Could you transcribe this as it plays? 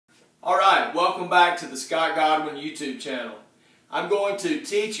Alright, welcome back to the Scott Godwin YouTube channel. I'm going to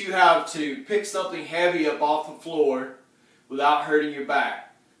teach you how to pick something heavy up off the floor without hurting your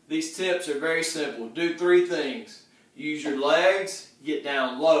back. These tips are very simple. Do three things. Use your legs, get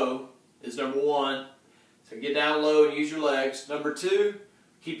down low is number one. So get down low and use your legs. Number two,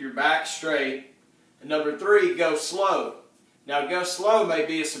 keep your back straight. And number three, go slow. Now go slow may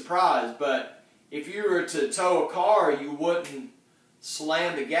be a surprise, but if you were to tow a car, you wouldn't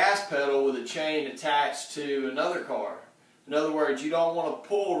slam the gas pedal with a chain attached to another car. In other words, you don't want to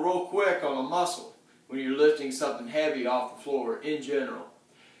pull real quick on a muscle when you're lifting something heavy off the floor in general.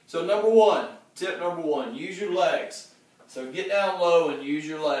 So tip number one, use your legs. So get down low and use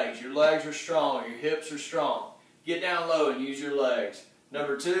your legs. Your legs are strong, your hips are strong. Get down low and use your legs.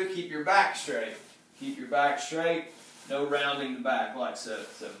 Number two, keep your back straight. Keep your back straight, no rounding the back like so.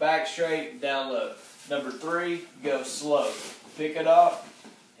 So back straight, down low. Number three, go slow. Pick it up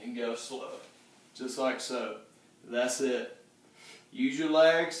and go slow, just like so. That's it. Use your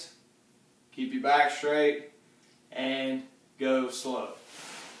legs, keep your back straight, and go slow.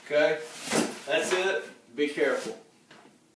 Okay? That's it. Be careful.